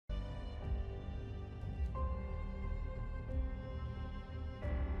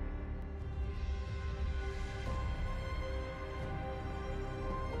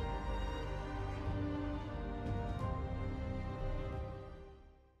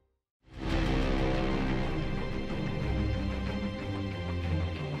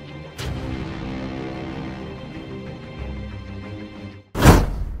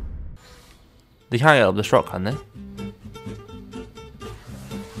They can't get up this rock, can they?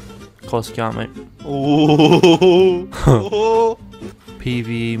 Of course they can't, mate. Oh.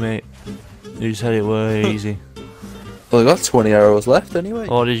 PvE, mate. You said it were easy. Well, I got 20 arrows left anyway.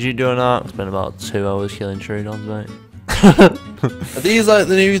 What did you do on that? It's been about 2 hours killing Troodons, mate. Are these like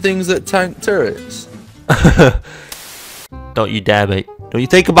the new things that tank turrets? Don't you dare, mate. Don't you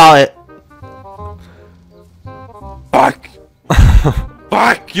think about it. Back!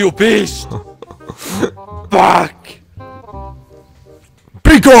 Back, you beast! Back!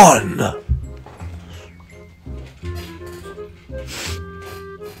 Be gone!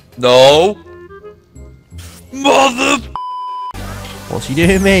 No! Mother! What's he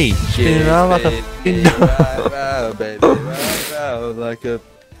doing, mate? Spinning around like a f***ing right, baby, right, like a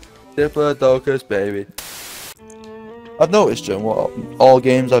diplodocus, baby. I've noticed, John, what all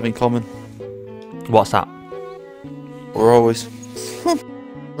games have in common. What's that? We're always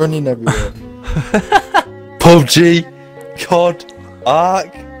running everywhere. PUBG, COD,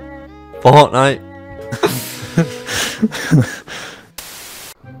 Ark, Fortnite.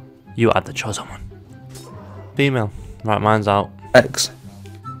 You had the chosen one. Female. Right, mine's out. X.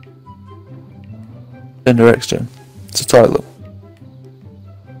 Gender X, John. It's a title.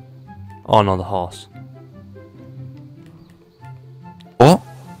 Oh no, the horse. What?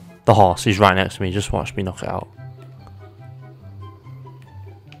 The horse. He's right next to me. Just watch me knock it out.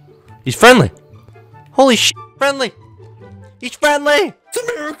 He's friendly. Holy shit, friendly. He's friendly. It's a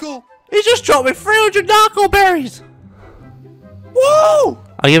miracle. He just dropped me 300 narco berries. Whoa!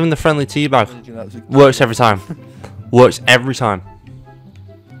 I give him the friendly tea bag. Works every time. Works every time.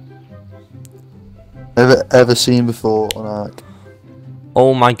 Ever seen before on Ark?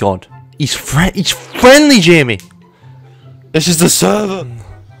 Oh my god. He's friendly, Jamie. This is the server.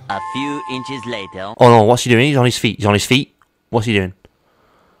 A few inches later. Oh no, what's he doing? He's on his feet. He's on his feet. What's he doing?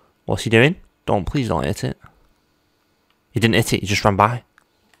 What's he doing? Please don't hit it. He didn't hit it, he just ran by.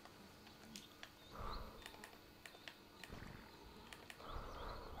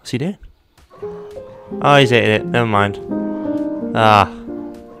 What's he doing? Oh, he's hit it. Never mind. Ah.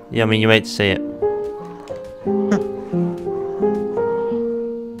 Yeah, I mean, you hate to see it.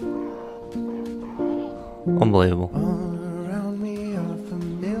 Unbelievable.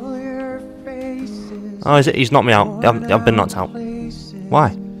 Oh, is it? He's knocked me out. I've been knocked out.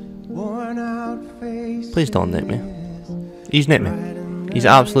 Why? Please don't nick me. He's nicked me. He's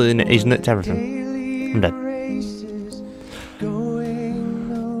absolutely nicked. He's nicked everything. I'm dead.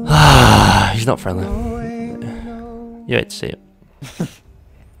 He's not friendly. You hate to see it.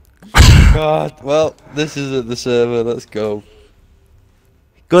 God, well, this is the server. Let's go.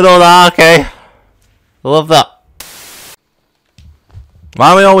 Good old Ark, eh? I love that.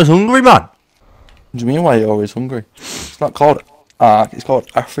 Why are we always hungry, man? What do you mean why you're always hungry? It's not called Ark, it's called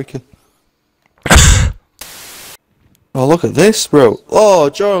Africa. Oh, look at this, bro. Oh,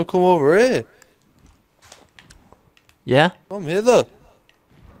 John, come over here. Yeah? Come hither.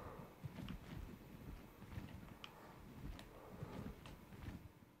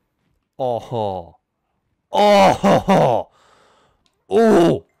 Oh. Oh.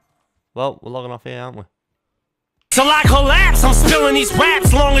 Oh. Well, we're logging off here, aren't we? Till I collapse, I'm spilling these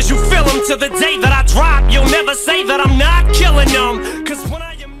raps. Long as you feel them to the day that I drop, you'll never say that I'm not killing them. 'Cause when I